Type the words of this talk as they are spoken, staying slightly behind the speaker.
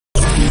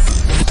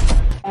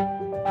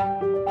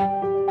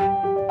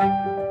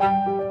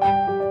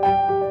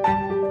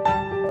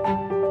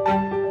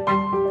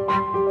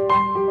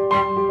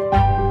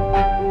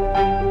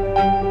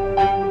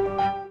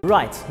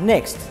Right,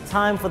 next,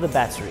 time for the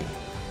battery.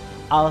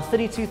 Our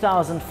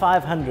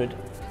 32,500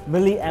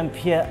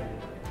 milliampere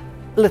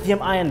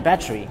lithium ion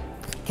battery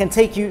can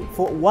take you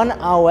for 1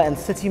 hour and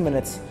 30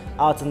 minutes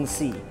out in the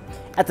sea.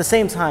 At the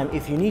same time,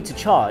 if you need to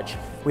charge,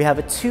 we have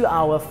a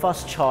 2-hour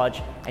fast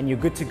charge and you're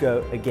good to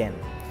go again.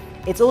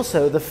 It's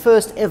also the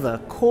first ever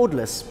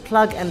cordless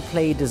plug and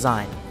play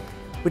design,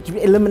 which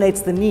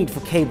eliminates the need for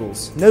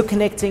cables. No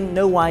connecting,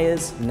 no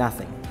wires,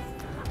 nothing.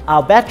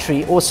 Our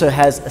battery also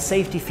has a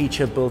safety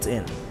feature built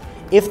in.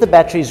 If the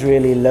battery is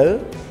really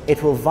low,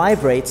 it will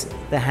vibrate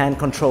the hand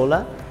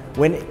controller.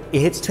 When it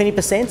hits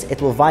 20%,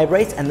 it will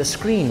vibrate and the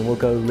screen will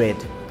go red.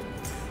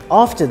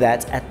 After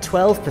that, at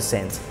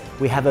 12%,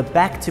 we have a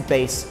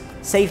back-to-base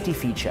safety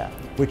feature,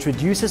 which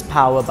reduces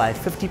power by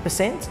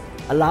 50%,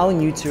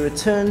 allowing you to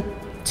return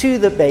to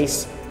the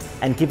base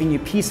and giving you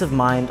peace of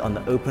mind on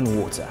the open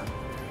water.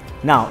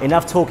 Now,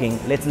 enough talking,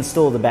 let's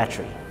install the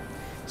battery.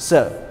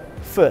 So,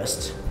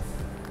 first,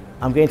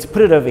 I'm going to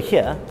put it over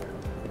here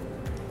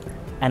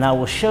and I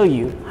will show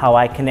you how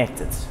I connect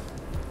it.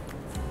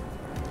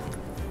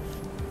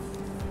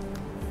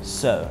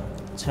 So,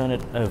 turn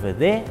it over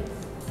there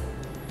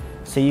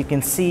so you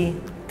can see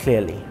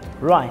clearly.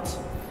 Right.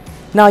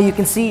 Now you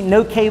can see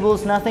no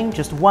cables, nothing,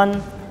 just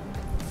one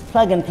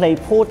plug and play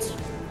port.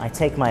 I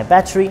take my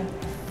battery,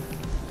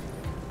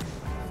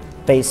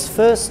 base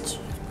first,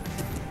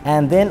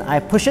 and then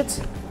I push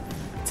it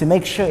to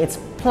make sure it's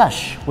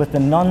plush with the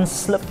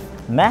non-slip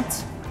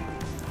mat.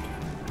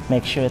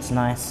 Make sure it's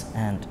nice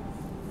and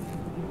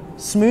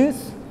smooth.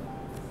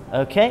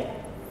 Okay.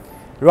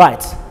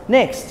 Right.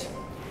 Next.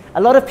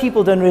 A lot of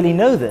people don't really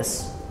know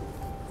this,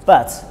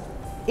 but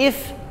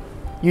if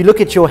you look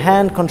at your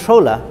hand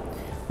controller,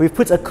 we've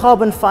put a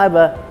carbon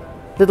fiber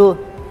little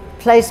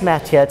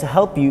placemat here to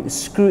help you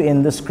screw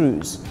in the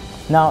screws.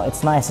 Now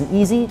it's nice and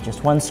easy,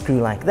 just one screw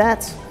like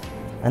that,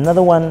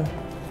 another one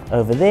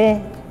over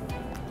there,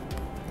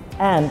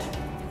 and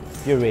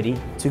you're ready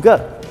to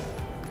go.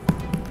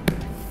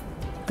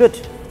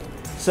 Good.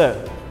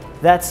 So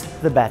that's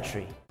the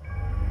battery.